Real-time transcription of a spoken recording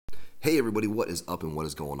Hey everybody, what is up and what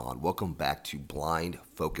is going on? Welcome back to Blind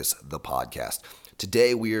Focus, the podcast.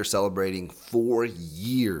 Today we are celebrating 4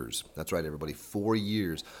 years. That's right, everybody, 4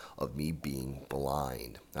 years of me being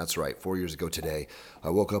blind. That's right, 4 years ago today, I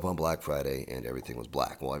woke up on Black Friday and everything was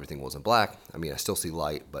black. Well, everything wasn't black. I mean, I still see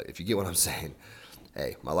light, but if you get what I'm saying,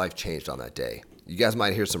 hey, my life changed on that day. You guys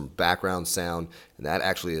might hear some background sound, and that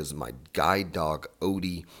actually is my guide dog,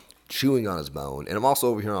 Odie, chewing on his bone. And I'm also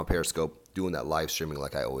over here on Periscope doing that live streaming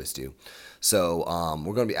like I always do. So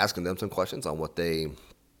we're going to be asking them some questions on what they,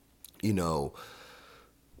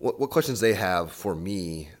 what questions they have for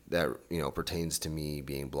me that, pertains to me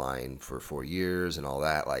being blind for 4 years and all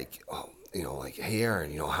that. Like, hey,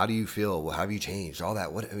 Aaron, how do you feel? Well, how have you changed? All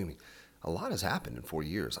that. A lot has happened in 4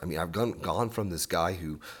 years. I mean, I've gone from this guy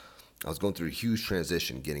who I was going through a huge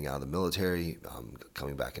transition, getting out of the military,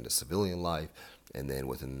 coming back into civilian life. And then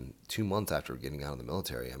within 2 months after getting out of the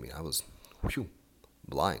military, I was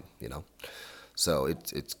blind, So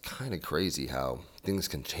it's kind of crazy how things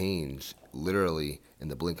can change literally in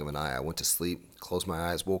the blink of an eye. I went to sleep, closed my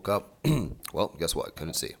eyes, woke up. Well, guess what?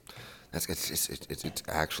 Couldn't see. It's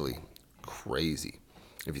actually crazy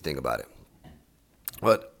if you think about it.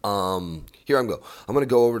 But here I'm going to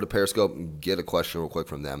go over to Periscope and get a question real quick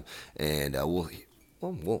from them, and we'll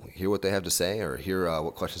hear what they have to say or hear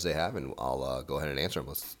what questions they have, and I'll go ahead and answer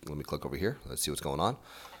them. Let me click over here. Let's see what's going on.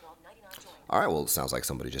 All right, well, it sounds like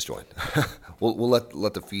somebody just joined. we'll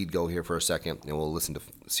let the feed go here for a second, and we'll listen to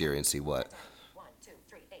Siri and see what. 1, 2,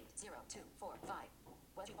 3, 8, 0, 2, 4, 5.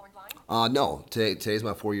 Was you born blind? No. Today's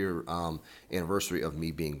my 4-year anniversary of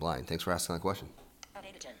me being blind. Thanks for asking that question. At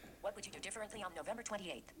 8 to 10, what would you do differently on November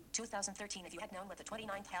 28th, 2013 if you had known what the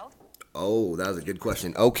 29th held? Oh, that was a good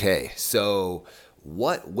question. Okay, so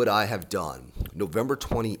what would I have done November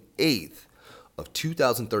 28th of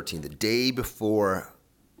 2013, the day before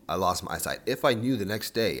I lost my eyesight, if I knew the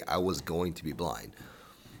next day I was going to be blind?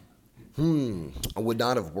 I would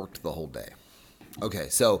not have worked the whole day. Okay,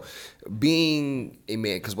 so being a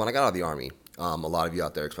man, because when I got out of the Army, a lot of you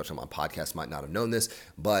out there, especially on my podcast, might not have known this,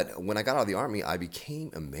 but when I got out of the Army, I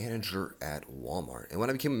became a manager at Walmart. And when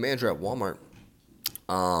I became a manager at Walmart,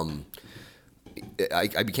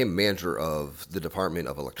 I became a manager of the Department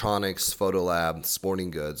of Electronics, Photo Lab, Sporting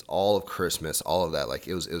Goods, all of Christmas, all of that. Like,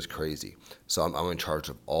 it was crazy. So I'm in charge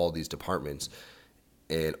of all these departments,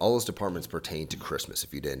 and all those departments pertain to Christmas,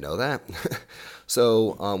 if you didn't know that.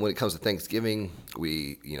 So when it comes to Thanksgiving,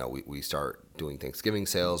 we start doing Thanksgiving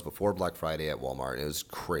sales before Black Friday at Walmart. And it was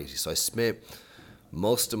crazy. So I spent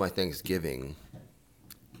most of my Thanksgiving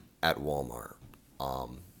at Walmart.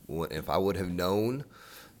 If I would have known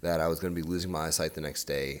that I was going to be losing my eyesight the next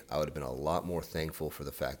day, I would have been a lot more thankful for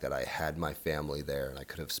the fact that I had my family there and I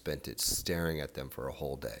could have spent it staring at them for a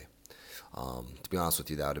whole day. To be honest with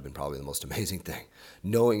you, that would have been probably the most amazing thing.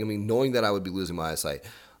 Knowing that I would be losing my eyesight,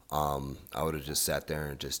 I would have just sat there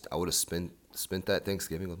and I would have spent that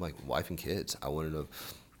Thanksgiving with my wife and kids. I wouldn't have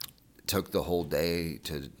took the whole day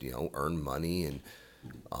to earn money and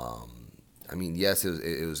yes,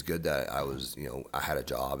 it was good that I had a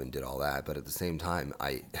job and did all that, but at the same time,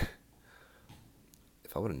 if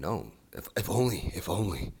I would have known, if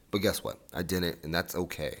only. But guess what? I didn't, and that's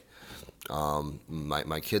okay.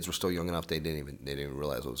 My kids were still young enough; they didn't even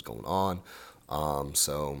realize what was going on.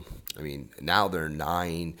 Now they're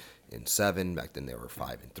 9 and 7. Back then they were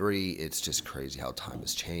 5 and 3. It's just crazy how time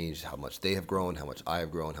has changed, how much they have grown, how much I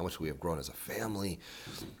have grown, how much we have grown as a family.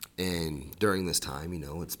 And during this time,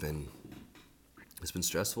 it's been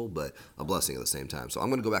stressful, but a blessing at the same time. So I'm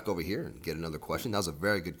going to go back over here and get another question. That was a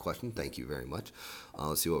very good question. Thank you very much.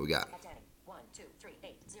 Let's see what we got. 1, 2, 3,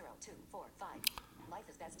 8, 0, 2, 4, 5. Life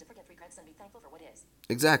is best to forget regrets and be thankful for what is.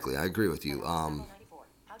 Exactly. I agree with you. 94.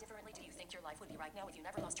 How differently do you think your life would be right now if you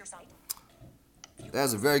never lost your sight?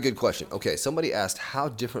 That's a very good question. Okay, somebody asked how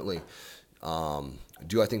differently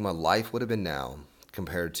do I think my life would have been now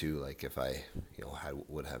compared to like if I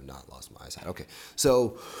would have not lost my eyesight. Okay,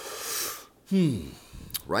 so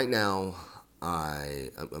right now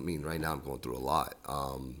right now I'm going through a lot.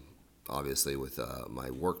 Obviously with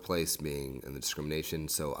my workplace being in the discrimination,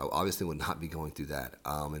 so I obviously would not be going through that.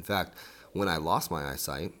 In fact, when I lost my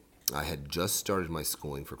eyesight, I had just started my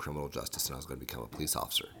schooling for criminal justice, and I was going to become a police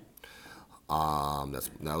officer.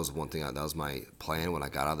 That was one thing. That was my plan when I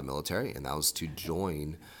got out of the military, and that was to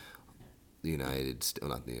join the United States.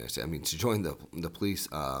 Not the United States. To join the police,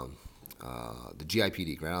 the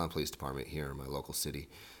GIPD, Grand Island Police Department here in my local city,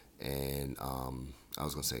 and I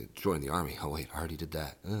was gonna say join the Army. Oh wait, I already did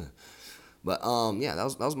that. But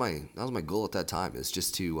that was my goal at that time. Is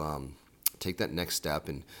just to take that next step,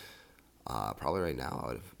 and probably right now I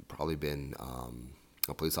would have probably been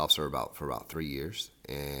a police officer for about 3 years,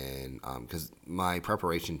 and because my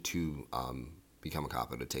preparation to become a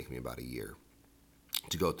cop, it would take me about a year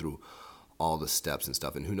to go through all the steps and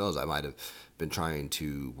stuff. And who knows, I might have been trying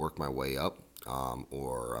to work my way up,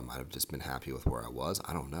 or I might have just been happy with where I was.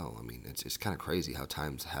 I don't know. I mean, it's kind of crazy how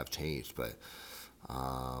times have changed. But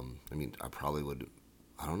I mean, I probably would.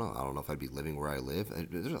 I don't know. I don't know if I'd be living where I live.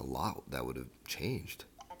 There's a lot that would have changed.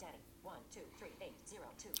 Danny, 1, 2, 3, 8, 0,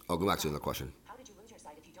 2. I'll go back to another question. How did you lose your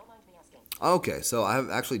sight, if you don't mind me asking? Okay, so I've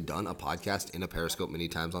actually done a podcast in a Periscope many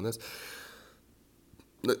times on this.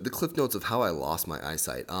 The cliff notes of how I lost my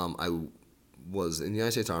eyesight. I was in the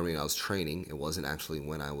United States Army and I was training. It wasn't actually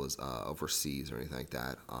when I was overseas or anything like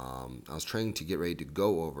that. I was training to get ready to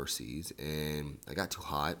go overseas, and I got too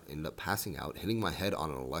hot, ended up passing out, hitting my head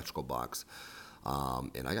on an electrical box,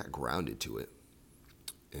 and I got grounded to it.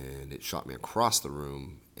 And it shot me across the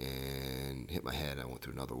room and hit my head. I went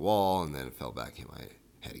through another wall, and then it fell back, hit my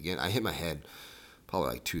head again. I hit my head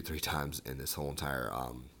probably like 2-3 times in this whole entire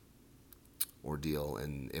ordeal,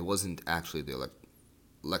 and it wasn't actually the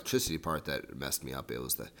electricity part that messed me up. It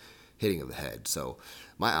was the hitting of the head. So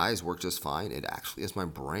my eyes work just fine. It actually is my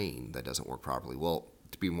brain that doesn't work properly. Well,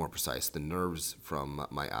 to be more precise, the nerves from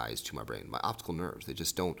my eyes to my brain, my optical nerves, they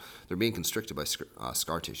just don't, they're being constricted by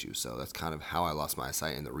scar tissue. So that's kind of how I lost my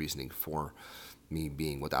eyesight, and the reasoning for me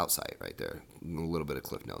being without sight right there. A little bit of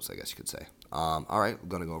cliff notes, I guess you could say. All right, I'm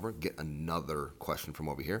going to go over, get another question from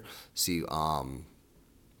over here, see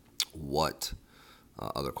what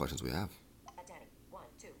other questions we have. Danny, 1,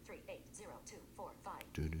 2, 3, 8, 0, 2, 4, 5.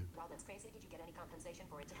 Robin's crazy. Did you get any compensation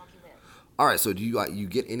for it to help you live? All right, so do you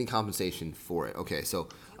get any compensation for it? Okay, so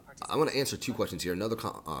I'm going to answer 2 questions here. Another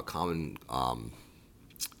common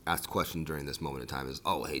asked question during this moment in time is,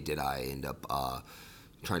 oh, hey, did I end up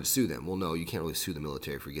trying to sue them? Well, no, you can't really sue the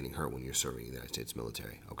military for getting hurt when you're serving in the United States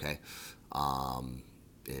military, okay?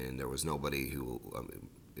 And there was nobody who,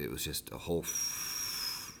 it was just a whole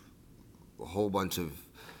bunch of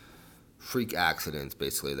freak accidents,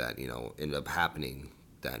 basically, that, ended up happening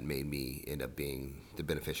that made me end up being the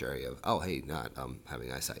beneficiary of, oh, hey, not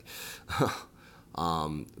having eyesight.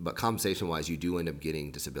 But compensation-wise, you do end up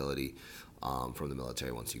getting disability from the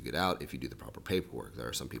military once you get out if you do the proper paperwork. There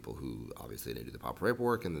are some people who obviously didn't do the proper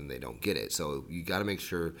paperwork and then they don't get it. So you got to make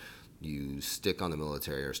sure you stick on the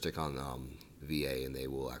military or stick on VA, and they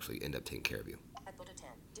will actually end up taking care of you. At Buddha 10,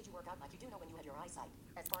 did you work out like you do know when you had your eyesight?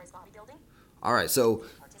 As far as bodybuilding? All right, so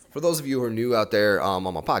for those of you who are new out there on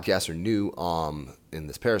my podcast or new in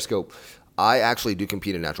this Periscope, I actually do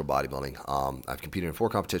compete in natural bodybuilding. I've competed in 4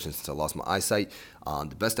 competitions since I lost my eyesight.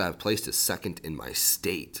 The best I've placed is 2nd in my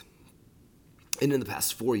state. And in the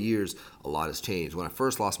past 4 years, a lot has changed. When I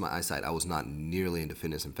first lost my eyesight, I was not nearly into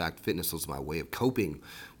fitness. In fact, fitness was my way of coping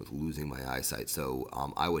with losing my eyesight. So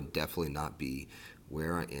I would definitely not be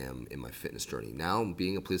where I am in my fitness journey. Now,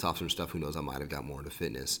 being a police officer and stuff, who knows, I might have got more into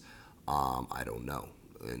fitness. I don't know.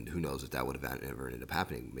 And who knows if that would have ever ended up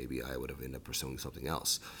happening. Maybe I would have ended up pursuing something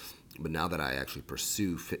else. But now that I actually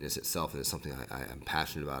pursue fitness itself, and it's something I am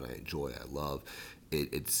passionate about, I enjoy, I love,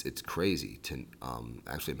 it's crazy to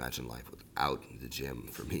actually imagine life without the gym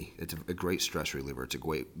for me. It's a great stress reliever. It's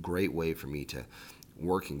a great way for me to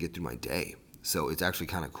work and get through my day. So it's actually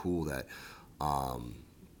kind of cool that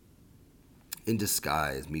in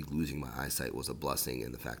disguise, me losing my eyesight was a blessing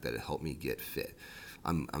in the fact that it helped me get fit.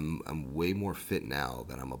 I'm way more fit now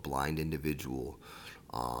that I'm a blind individual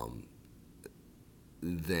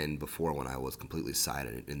than before when I was completely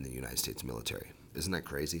sighted in the United States military. Isn't that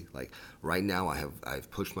crazy? Like right now, I've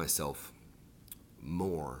pushed myself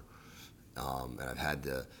more, and I've had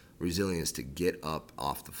the resilience to get up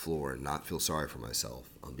off the floor and not feel sorry for myself.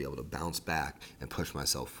 I'll be able to bounce back and push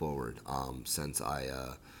myself forward since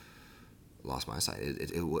I lost my eyesight.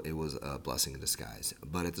 It was a blessing in disguise.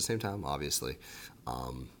 But at the same time, obviously,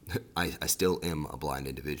 I still am a blind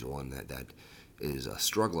individual, and that is a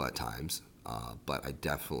struggle at times. But I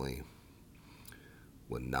definitely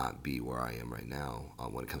would not be where I am right now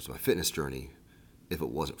when it comes to my fitness journey if it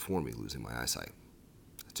wasn't for me losing my eyesight.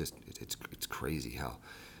 It's crazy how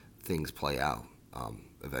things play out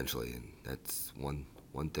eventually, and that's one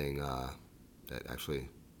thing that actually,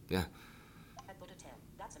 yeah. At Buddha 10,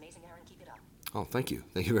 that's amazing, Aaron. Keep it up. Oh, thank you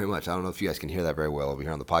very much. I don't know if you guys can hear that very well over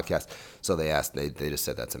here on the podcast. So they just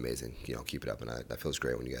said that's amazing. Keep it up, and that feels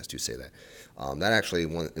great when you guys do say that. That actually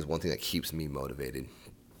is one thing that keeps me motivated.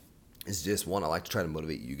 It's just one, I like to try to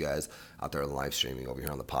motivate you guys out there live streaming over here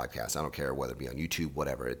on the podcast. I don't care whether it be on YouTube,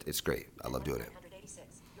 whatever. It's great. I love doing it.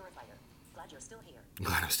 186, you're a fighter. Glad you're still here. I'm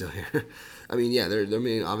glad I'm still here. I mean, yeah, I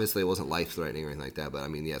mean, obviously it wasn't life-threatening or anything like that, but I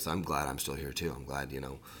mean, yes, I'm glad I'm still here too. I'm glad,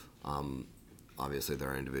 obviously there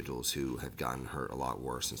are individuals who have gotten hurt a lot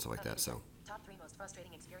worse and stuff like that. So Top three most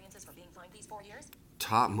frustrating experiences for being blind these 4 years?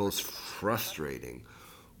 top most frustrating.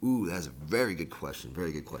 Ooh, that's a very good question.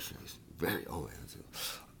 Very good question. Very. Oh man.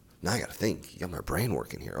 Now I gotta think. You got my brain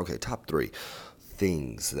working here. Okay, top three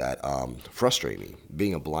things that frustrate me.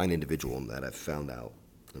 Being a blind individual that I've found out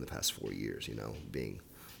in the past 4 years. Being.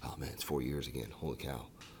 Oh man, it's 4 years again. Holy cow.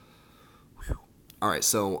 Whew. All right.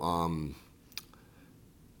 So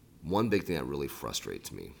one big thing that really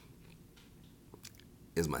frustrates me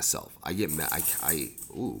is myself. I get mad.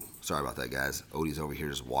 Ooh, sorry about that, guys. Odie's over here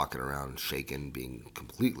just walking around, shaking, being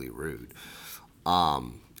completely rude.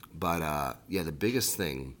 But yeah, the biggest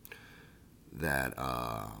thing that,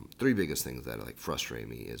 three biggest things that like frustrate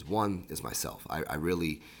me is one is myself. I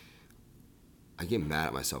get mad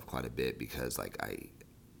at myself quite a bit because like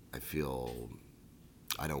I feel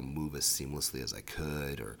I don't move as seamlessly as I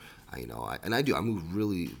could, or and I do. I move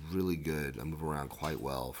really, really good. I move around quite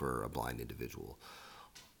well for a blind individual.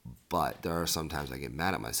 But there are sometimes I get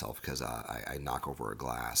mad at myself because I knock over a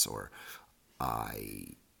glass, or I,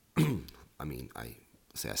 I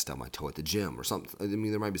say I stub my toe at the gym or something. I mean,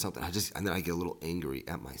 there might be something. And then I get a little angry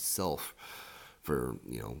at myself for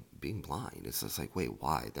being blind. It's just like, wait,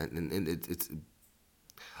 why? It's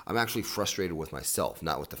I'm actually frustrated with myself,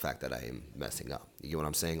 not with the fact that I am messing up. You get what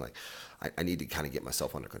I'm saying? Like, I need to kind of get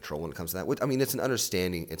myself under control when it comes to that. Which, I mean, it's an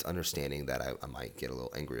understanding. It's understanding that I might get a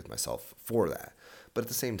little angry with myself for that. But at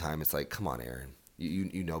the same time, it's like, come on, Aaron.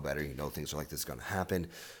 You know better. You know things are like this is going to happen.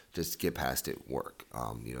 Just get past it. Work.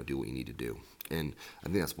 Do what you need to do. And I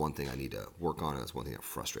think that's one thing I need to work on, and that's one thing that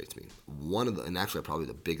frustrates me. And actually probably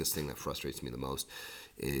the biggest thing that frustrates me the most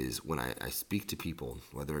is when I speak to people,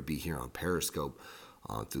 whether it be here on Periscope,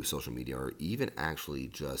 through social media, or even actually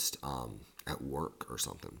just at work or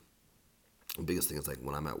something. The biggest thing is like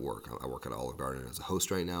when I'm at work. I work at Olive Garden as a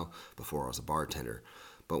host right now. Before I was a bartender.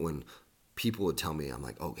 But when people would tell me, I'm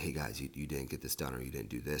like, oh, hey guys, you didn't get this done, or you didn't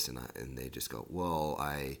do this, and they just go, well,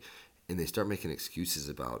 and they start making excuses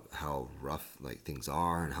about how rough like things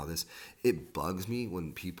are and how this. It bugs me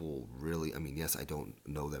when people really. I mean, yes, I don't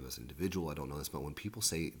know them as an individual. I don't know this, but when people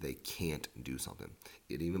say they can't do something,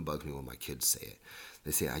 it even bugs me when my kids say it.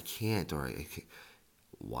 They say I can't, or I can't.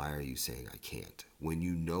 Why are you saying I can't when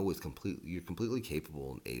you're completely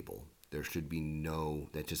capable and able? There should be no.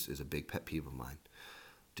 That just is a big pet peeve of mine.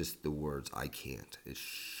 Just the words I can't. It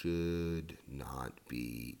should not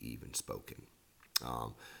be even spoken.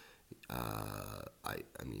 Um,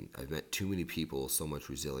 I mean, I've met too many people, so much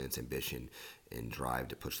resilience, ambition, and drive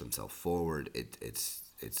to push themselves forward.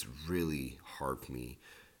 It's really hard for me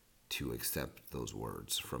to accept those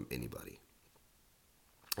words from anybody.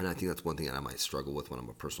 And I think that's one thing that I might struggle with when I'm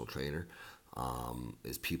a personal trainer,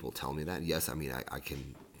 is people tell me that. Yes, I mean, I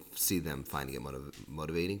can see them finding it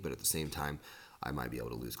motivating, but at the same time, I might be able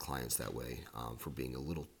to lose clients that way, for being a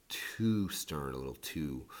little too stern, a little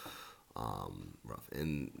too rough.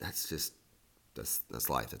 And that's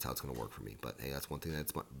life. That's how it's going to work for me. But hey, that's one thing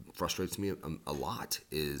that frustrates me a lot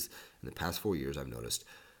is in the past 4 years I've noticed.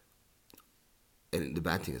 And the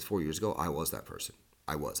bad thing is 4 years ago, I was that person.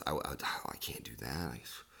 I can't do that.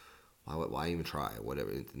 Why even try?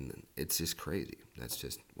 Whatever. It's just crazy. That's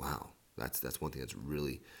just, wow. That's one thing that's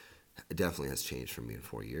really, it definitely has changed for me in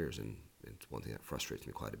 4 years. And it's one thing that frustrates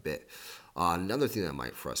me quite a bit. Another thing that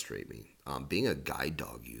might frustrate me, being a guide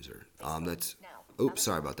dog user. Oops,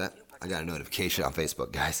 sorry about that. I got a notification on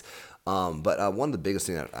Facebook, guys. But one of the biggest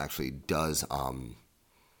things that actually does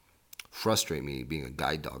frustrate me being a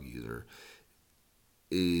guide dog user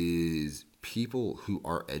is people who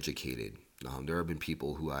are educated. There have been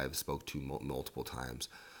people who I've spoke to multiple times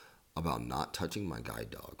about not touching my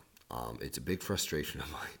guide dog. It's a big frustration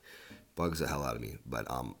of mine. Bugs the hell out of me. But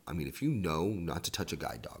I mean, if you know not to touch a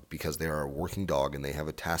guide dog because they are a working dog and they have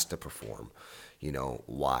a task to perform,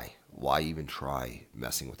 why? Why even try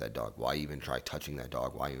messing with that dog? Why even try touching that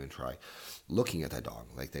dog? Why even try looking at that dog?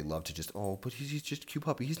 Like they love to just, oh, but he's just a cute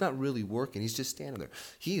puppy. He's not really working. He's just standing there.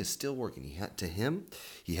 He is still working. To him,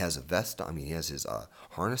 he has a vest on. I mean, he has his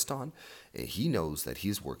harness on. And he knows that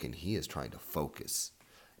he's working. He is trying to focus.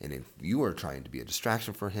 And if you are trying to be a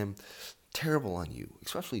distraction for him, terrible on you,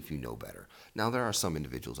 especially if you know better. Now, there are some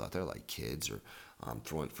individuals out there like kids or,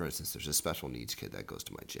 for instance, there's a special needs kid that goes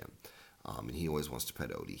to my gym. And he always wants to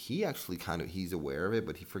pet Odie. He actually he's aware of it,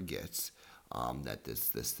 but he forgets that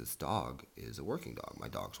this dog is a working dog. My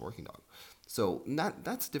dog's a working dog. So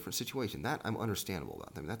that's a different situation. That I'm understandable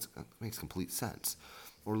about. I mean, that makes complete sense.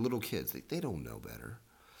 Or little kids, they don't know better.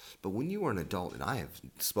 But when you are an adult, and I have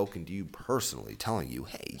spoken to you personally, telling you,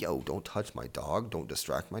 hey, yo, don't touch my dog, don't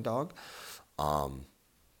distract my dog,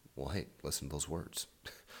 well, hey, listen to those words.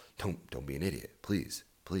 Don't be an idiot, please,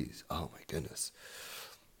 please. Oh my goodness.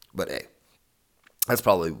 But hey, that's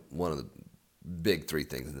probably one of the big three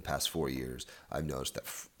things in the past 4 years I've noticed that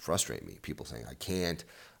frustrate me. People saying I can't.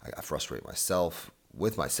 I frustrate myself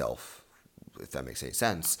with myself, if that makes any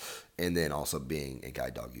sense, and then also being a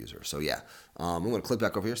guide dog user. So yeah, I'm going to click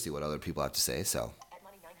back over here, see what other people have to say. So At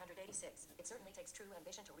money 986, it certainly takes true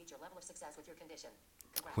ambition to reach your level of success with your condition.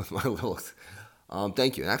 with Congrats. my little,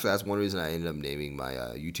 thank you. And actually, that's one reason I ended up naming my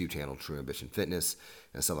YouTube channel True Ambition Fitness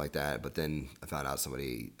and stuff like that. But then I found out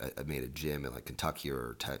somebody made a gym in like Kentucky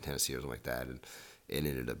or Tennessee or something like that, and it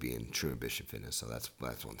ended up being True Ambition Fitness. So that's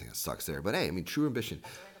one thing that sucks there. But hey, I mean, True Ambition,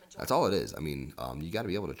 that's all it is. I mean, you got to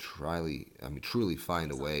be able to truly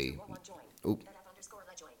find a way. Oop,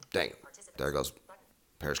 dang, there goes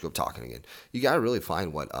Periscope talking again. You got to really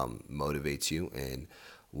find what motivates you and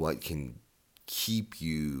what can keep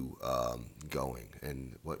you going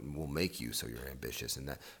and what will make you so you're ambitious. And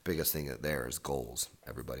that biggest thing there is goals.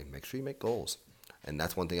 Everybody, make sure you make goals. And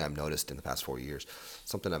that's one thing I've noticed in the past 4 years.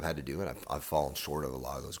 Something I've had to do, and I've fallen short of a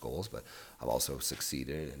lot of those goals, but I've also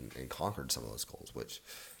succeeded and conquered some of those goals, which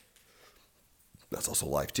that's also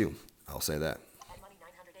life too. I'll say that. At money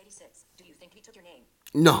 986, do you think he took your name?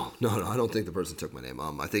 No. I don't think the person took my name.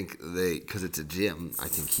 I think because it's a gym. I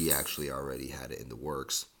think he actually already had it in the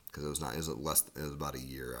works because it was not. It was about a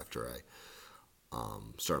year after I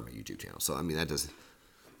started my YouTube channel. So I mean, that's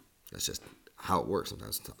just how it works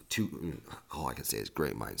sometimes. All I can say is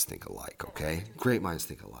great minds think alike. Okay, great minds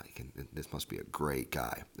think alike, and this must be a great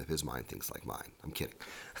guy if his mind thinks like mine. I'm kidding.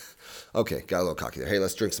 Okay, got a little cocky there. Hey,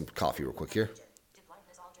 let's drink some coffee real quick here. Did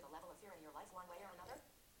blindness alter the level of fear in your life one way or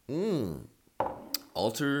another?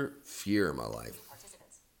 Alter fear in my life.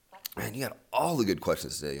 Participants. Man, you got all the good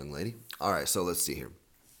questions today, young lady. All right, so let's see here.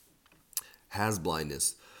 Has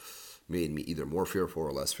blindness made me either more fearful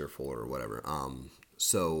or less fearful or whatever?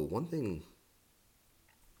 So one thing,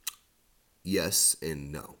 yes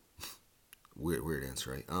and no. Weird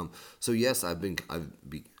answer, right? So yes, I've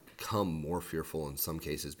become more fearful in some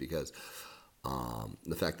cases because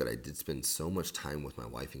the fact that I did spend so much time with my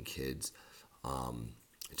wife and kids,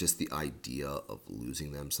 just the idea of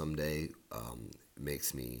losing them someday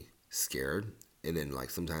makes me scared. And then like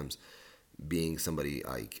sometimes being somebody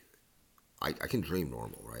like I can dream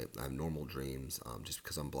normal, right? I have normal dreams. Just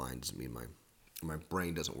because I'm blind doesn't mean my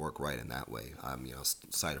brain doesn't work right in that way. I'm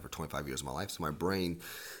sighted for 25 years of my life, so my brain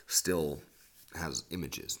still has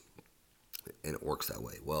images, and it works that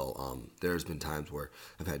way. Well, there's been times where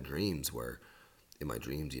I've had dreams where, in my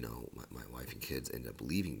dreams, my wife and kids ended up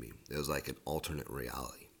leaving me. It was like an alternate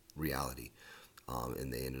reality,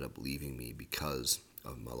 and they ended up leaving me because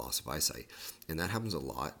of my loss of eyesight, and that happens a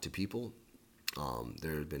lot to people.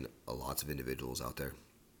 There have been lots of individuals out there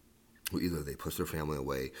who either they push their family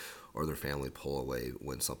away or their family pull away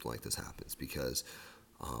when something like this happens because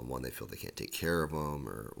one, they feel they can't take care of them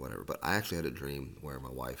or whatever. But I actually had a dream where my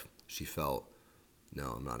wife, she felt,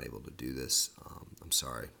 no, I'm not able to do this. I'm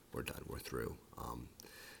sorry, we're done, we're through. I'm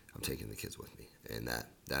taking the kids with me. And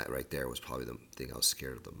that right there was probably the thing I was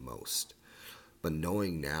scared of the most. But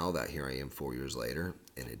knowing now that here I am 4 years later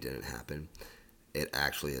and it didn't happen, it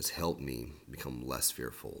actually has helped me become less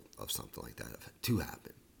fearful of something like that to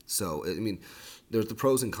happen. So, I mean, there's the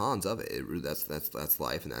pros and cons of it. That's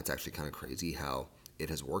life, and that's actually kind of crazy how it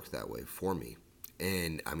has worked that way for me.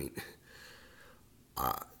 And, I mean,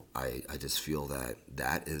 I just feel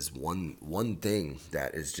that is one thing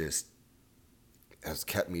that is just has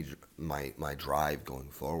kept me my drive going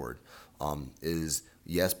forward. Is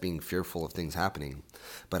yes, being fearful of things happening,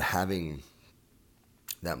 but having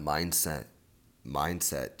that mindset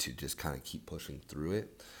to just kind of keep pushing through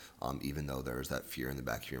it, even though there's that fear in the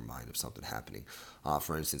back of your mind of something happening.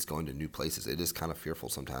 For instance, going to new places, it is kind of fearful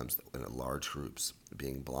sometimes in large groups.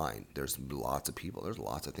 Being blind, there's lots of people, there's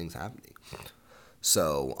lots of things happening.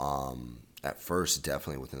 So at first,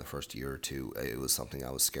 definitely within the first year or two, it was something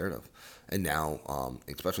I was scared of. And now,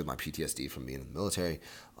 especially with my PTSD from being in the military,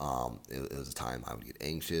 it was a time I would get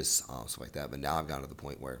anxious, stuff like that. But now I've gotten to the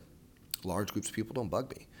point where large groups of people don't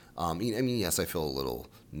bug me. I mean, yes, I feel a little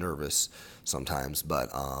nervous sometimes,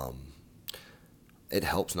 but it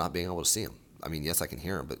helps not being able to see them. I mean, yes, I can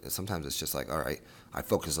hear them, but sometimes it's just like, all right, I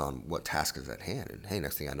focus on what task is at hand, and hey,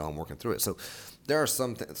 next thing I know, I'm working through it. So there are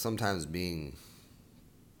sometimes being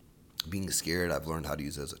scared, I've learned how to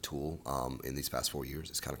use it as a tool in these past 4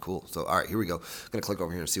 years. It's kind of cool. So, all right, here we go. I'm going to click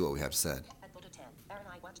over here and see what we have said. At Buddha 10, Aaron,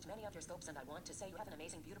 I watched many of your scopes, and I want to say you have an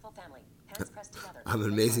amazing, beautiful family. Hands pressed together. I have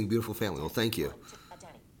an amazing, beautiful family. Well, thank you. At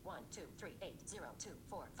Danny, 1, 2, 3, 8, 0, 2,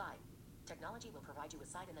 4, 5. Technology will provide you with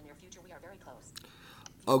sight in the near future. We are very close.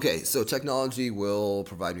 Okay, so technology will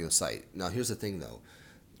provide me with sight. Now, here's the thing, though.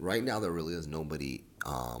 right now there really is nobody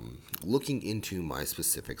looking into my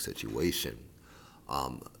specific situation.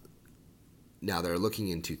 Um, Now they're looking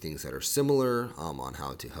into things that are similar on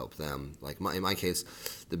how to help them. Like in my case,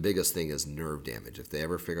 the biggest thing is nerve damage. If they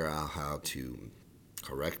ever figure out how to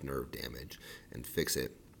correct nerve damage and fix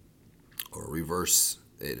it or reverse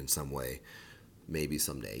it in some way, maybe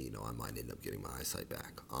someday, I might end up getting my eyesight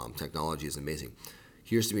back. Technology is amazing.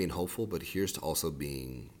 Here's to being hopeful, but here's to also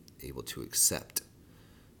being able to accept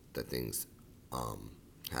that things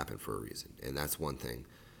happen for a reason. And that's one thing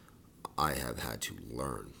I have had to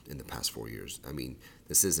learn in the past 4 years. I mean,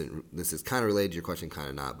 this is kind of related to your question, kind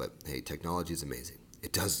of not, but hey, technology is amazing.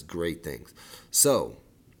 It does great things. So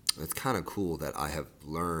it's kind of cool that I have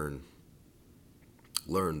learned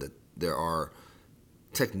that there are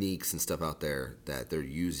techniques and stuff out there that they're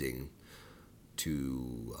using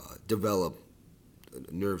to develop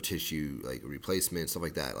nerve tissue like replacement, stuff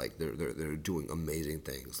like that. Like they're doing amazing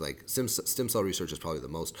things. Like stem cell research is probably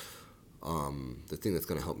the thing that's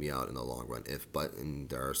going to help me out in the long run. And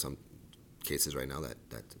there are some cases right now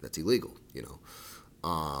that's illegal.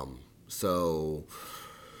 So,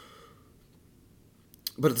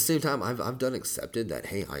 but at the same time, I've done accepted that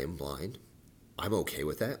hey, I am blind. I'm okay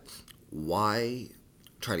with that. Why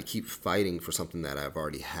try to keep fighting for something that I've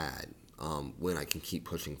already had when I can keep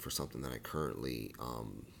pushing for something that I currently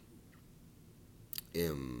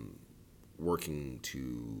am working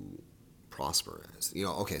to prosper as?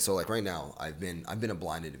 Okay, so like right now, I've been a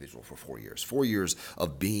blind individual for 4 years. 4 years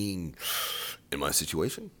of being in my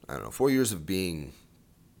situation. I don't know. 4 years of being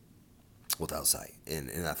without sight. And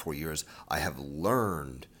in that 4 years, I have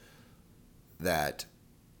learned that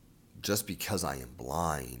just because I am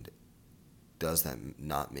blind doesn't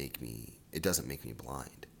make me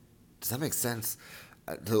blind. Does that make sense?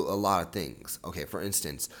 To a lot of things. Okay, for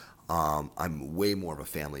instance, I'm way more of a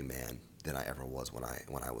family man than I ever was when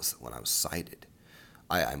I was sighted.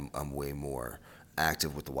 I'm way more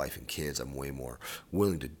active with the wife and kids. I'm way more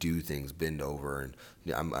willing to do things, bend over, and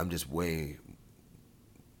I'm just way.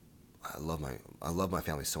 I love my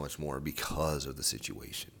family so much more because of the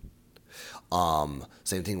situation.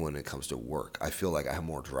 Same thing when it comes to work. I feel like I have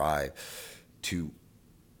more drive to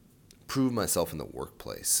prove myself in the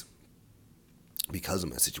workplace because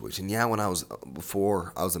of my situation. Yeah,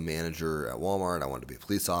 before I was a manager at Walmart, I wanted to be a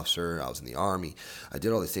police officer, I was in the Army, I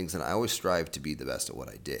did all these things, and I always strived to be the best at what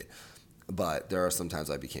I did. But there are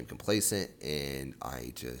sometimes I became complacent, and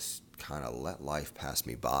I just kind of let life pass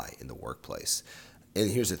me by in the workplace.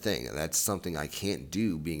 And here's the thing, and that's something I can't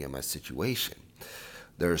do being in my situation.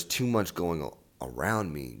 There's too much going on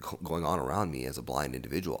around me as a blind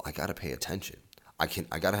individual. I got to pay attention.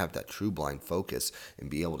 I got to have that true blind focus and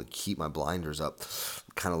be able to keep my blinders up,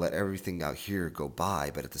 kind of let everything out here go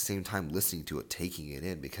by, but at the same time listening to it, taking it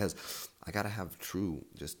in, because I got to have true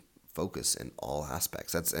just focus in all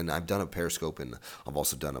aspects. And I've done a periscope, and I've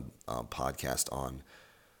also done a podcast on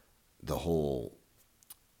the whole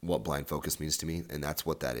what blind focus means to me, and that's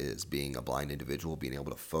what that is: being a blind individual, being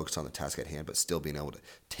able to focus on the task at hand, but still being able to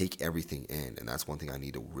take everything in. And that's one thing I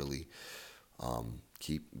need to really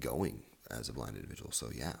keep going as a blind individual. So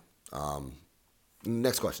yeah.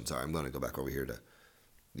 Next question. Sorry, I'm going to go back over here to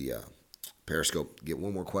the Periscope. Get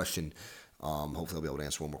one more question. Hopefully, I'll be able to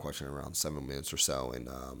answer one more question in around 7 minutes or so, and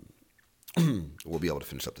we'll be able to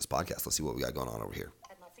finish up this podcast. Let's see what we got going on over here.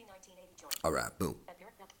 All right, boom.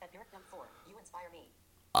 You inspire me.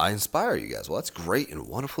 I inspire you guys. Well, that's great and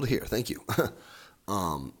wonderful to hear. Thank you.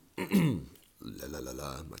 My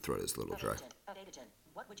throat is a little dry.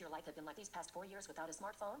 What would your life have been like these past 4 years without a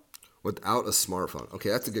smartphone? Without a smartphone. Okay,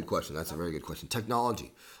 that's a good question. That's a very good question.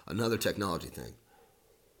 Technology. Another technology thing.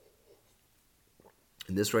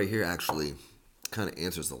 And this right here actually kind of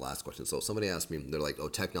answers the last question. So somebody asked me, they're like, oh,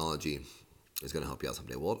 technology is going to help you out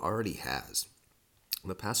someday. Well, it already has. In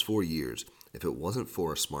the past 4 years, if it wasn't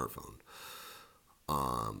for a smartphone,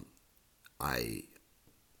 I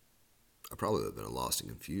probably would have been lost and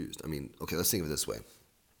confused. I mean, okay, let's think of it this way.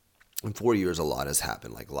 In 4 years, a lot has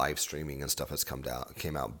happened, like live streaming and stuff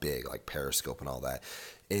came out big, like Periscope and all that.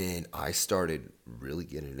 And I started really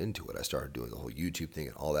getting into it. I started doing the whole YouTube thing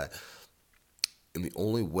and all that. And the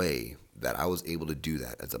only way that I was able to do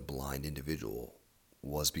that as a blind individual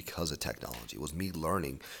was because of technology. It was me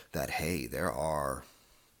learning that, hey, there are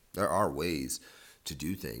ways to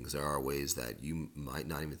do things. There are ways that you might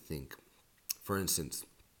not even think. For instance,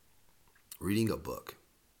 reading a book.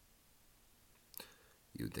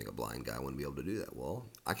 You would think a blind guy wouldn't be able to do that. Well,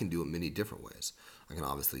 I can do it many different ways. I can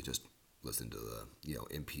obviously just listen to the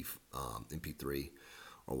MP3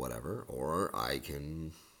 or whatever, or I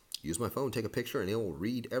can use my phone, take a picture, and it will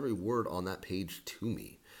read every word on that page to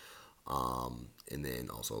me. And then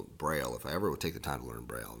also Braille. If I ever would take the time to learn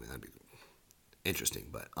Braille, I mean, that'd be interesting.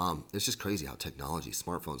 But it's just crazy how technology,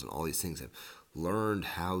 smartphones, and all these things have learned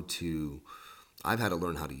how to. I've had to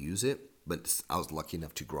learn how to use it, but I was lucky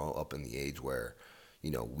enough to grow up in the age where,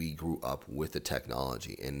 we grew up with the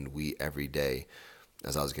technology, and we every day,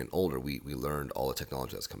 as I was getting older, we learned all the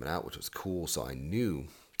technology that was coming out, which was cool. So I knew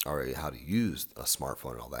already how to use a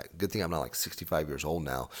smartphone and all that. Good thing I'm not like 65 years old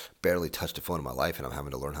now, barely touched a phone in my life, and I'm having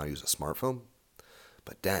to learn how to use a smartphone.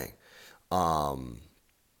 But dang,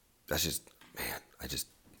 that's just, man,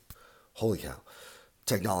 holy cow,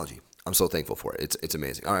 technology. I'm so thankful for it. It's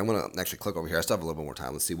amazing. All right, I'm gonna actually click over here. I still have a little bit more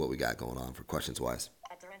time. Let's see what we got going on for questions wise.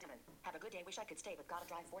 Have a good day. Wish I could stay, but gotta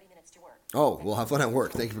drive 40 minutes to work. Oh, well, have fun at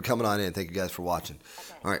work. Thank you for coming on in. Thank you guys for watching.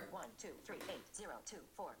 All right. 1, 2, 3, 8, 0, 2,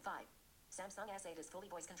 4, 5. Samsung S8 is fully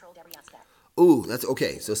voice controlled every aspect. Ooh, that's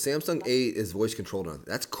okay. So Samsung 8 is voice controlled.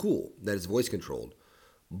 That's cool. That is voice controlled.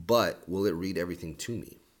 But will it read everything to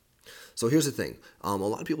me? So here's the thing. A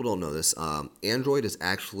lot of people don't know this. Android is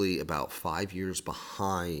actually about 5 years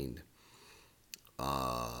behind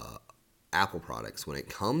Apple products when it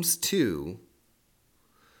comes to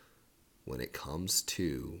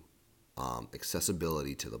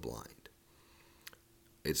accessibility to the blind.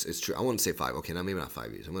 It's true. I want to say 5. Okay, now maybe not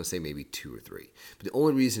 5 years. I'm going to say maybe 2 or 3. But the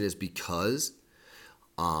only reason is because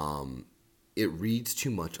it reads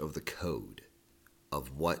too much of the code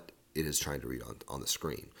of what it is trying to read on the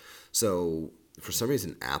screen. So for some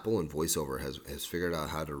reason, Apple and VoiceOver has figured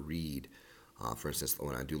out how to read. For instance,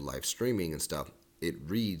 when I do live streaming and stuff, it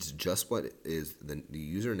reads just what is the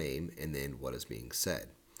username and then what is being said.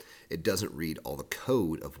 It doesn't read all the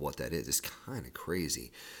code of what that is. It's kind of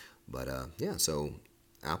crazy. But yeah, so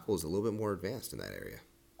Apple is a little bit more advanced in that area.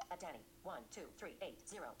 At Danny, 1, 2, 3, 8,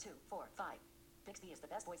 0, 2, 4, 5. Bixby is the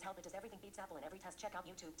best voice help. It does everything beats Apple in every test. Check out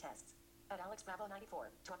YouTube tests. At Alex Bravo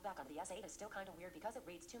 94, talk back on the S8 is still kind of weird because it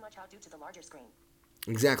reads too much out due to the larger screen.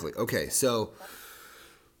 Exactly. Okay, so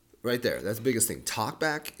right there, that's the biggest thing.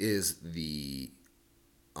 Talkback is the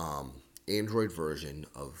Android version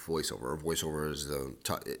of VoiceOver. VoiceOver is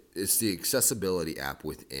it's the accessibility app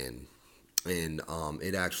within, and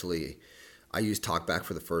it actually, I used Talkback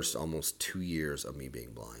for the first almost 2 years of me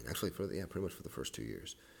being blind. Actually, pretty much for the first 2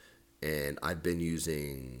 years, and I've been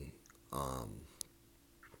using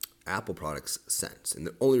Apple products since. And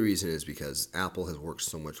the only reason is because Apple has worked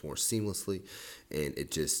so much more seamlessly, and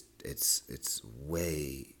it's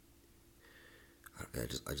way. I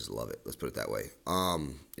just love it. Let's put it that way.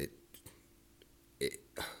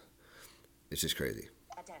 It's just crazy.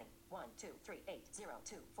 At Danny, 1, 2, 3, 8, 0,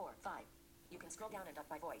 2, 4, 5. You can scroll down and up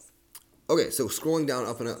by voice. Okay, so scrolling down,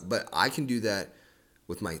 up and up, but I can do that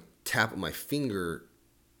with my tap of my finger,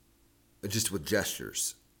 just with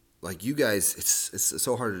gestures. Like you guys, it's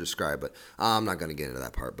so hard to describe, but I'm not going to get into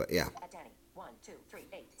that part. But yeah. At Danny, 1, 2, 3,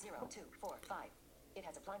 8, 0, 2, 4, 5. It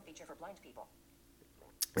has a blind feature for blind people.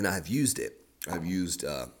 And I've used it. I've used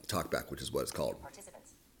Talkback, which is what it's called.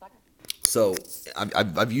 Participants. Button. So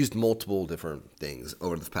I've used multiple different things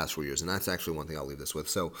over the past 4 years, and that's actually one thing I'll leave this with.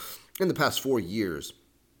 So in the past 4 years,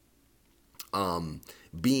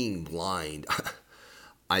 being blind,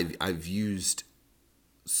 I've used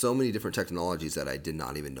so many different technologies that I did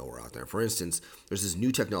not even know were out there. For instance, there's this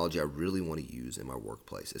new technology I really want to use in my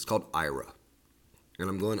workplace. It's called Ira, and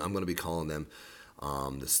I'm going to be calling them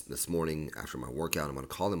this morning after my workout. I'm going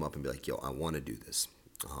to call them up and be like, "Yo, I want to do this."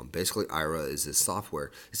 Basically, Ira is this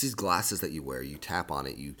software. It's these glasses that you wear. You tap on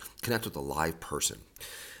it. You connect with a live person,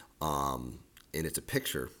 and it's a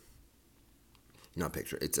picture. Not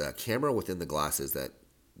picture. It's a camera within the glasses that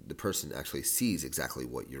the person actually sees exactly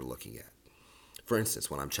what you're looking at. For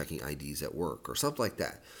instance, when I'm checking IDs at work or something like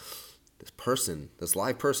that, this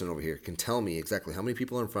live person over here can tell me exactly how many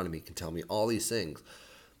people are in front of me, can tell me all these things,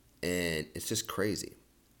 and it's just crazy.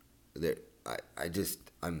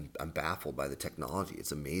 I'm baffled by the technology.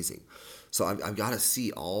 It's amazing. So I've got to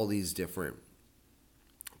see all these different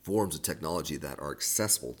forms of technology that are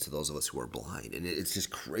accessible to those of us who are blind, and it's just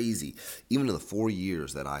crazy. Even in the 4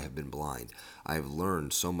 years that I have been blind, I have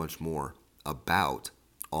learned so much more about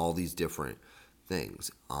all these different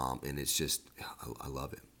things, and it's just, I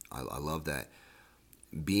love it. I love that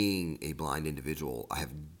being a blind individual, I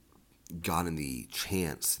have gotten the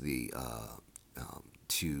chance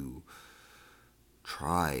to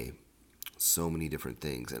try so many different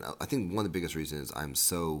things, and I think one of the biggest reasons is I'm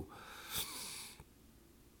so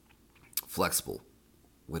flexible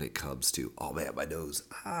when it comes to, oh man, my nose,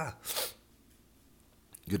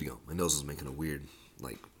 good to go. My nose is making a weird,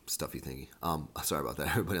 like, stuffy thingy. Sorry about that,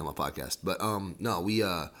 everybody on my podcast. But no,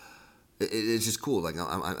 it's just cool. Like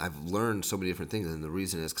I've learned so many different things, and the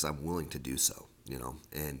reason is because I'm willing to do so.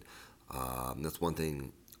 And That's one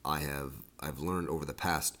thing I've learned over the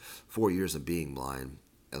past 4 years of being blind.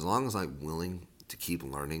 As long as I'm willing to keep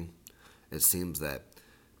learning, it seems that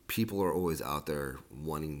people are always out there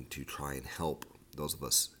wanting to try and help those of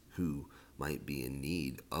us who might be in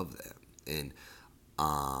need of that. And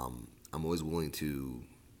I'm always willing to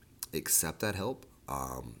accept that help.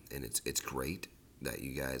 And it's great that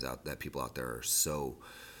that people out there are so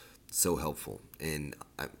helpful. And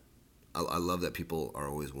I love that people are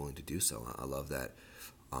always willing to do so. I love that.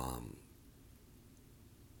 Um,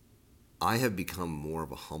 I have become more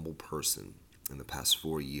of a humble person in the past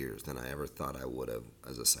 4 years than I ever thought I would have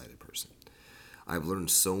as a sighted person. I've learned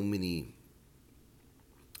so many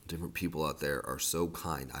different people out there are so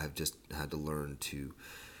kind. I've just had to learn to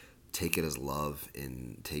take it as love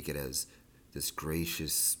and take it as this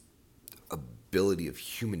gracious ability of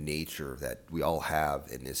human nature that we all have,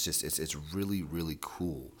 and it's really really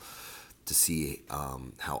cool to see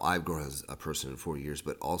how I've grown as a person in 4 years,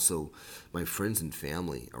 but also my friends and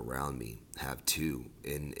family around me have too,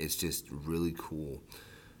 and it's just really cool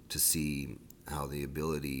to see how the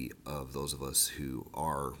ability of those of us who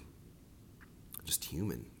are just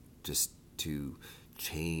human, just to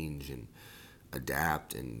change and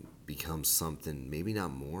adapt and become something, maybe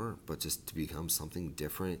not more, but just to become something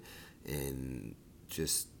different and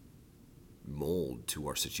just mold to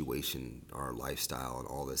our situation, our lifestyle, and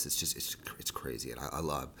all this. It's crazy, and I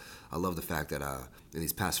love the fact that in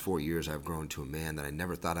these past 4 years I've grown to a man that I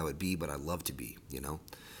never thought I would be, but I love to be, and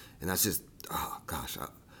that's just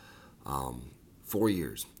 4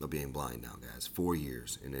 years of being blind now, guys. 4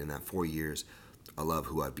 years, and in that 4 years, I love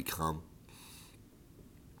who I've become,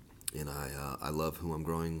 and I love who I'm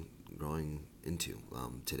growing into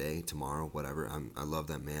today, tomorrow, whatever. I love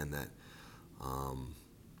that man that.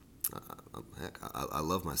 I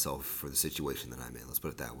love myself for the situation that I'm in. Let's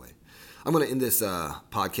put it that way. I'm going to end this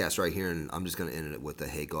podcast right here, and I'm just going to end it with a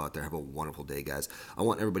hey, go out there. Have a wonderful day, guys. I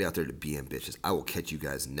want everybody out there to be ambitious. I will catch you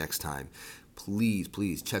guys next time.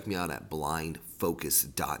 Please check me out at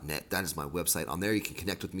blindfocus.net. That is my website. On there, you can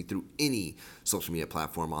connect with me through any social media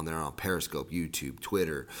platform on there, on Periscope, YouTube,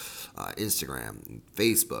 Twitter, Instagram,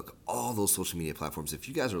 Facebook, all those social media platforms. If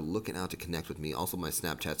you guys are looking out to connect with me, also my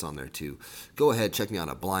Snapchat's on there too. Go ahead, check me out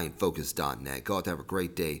at blindfocus.net. Go out to have a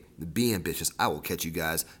great day. Be ambitious. I will catch you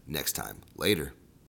guys next time. Later.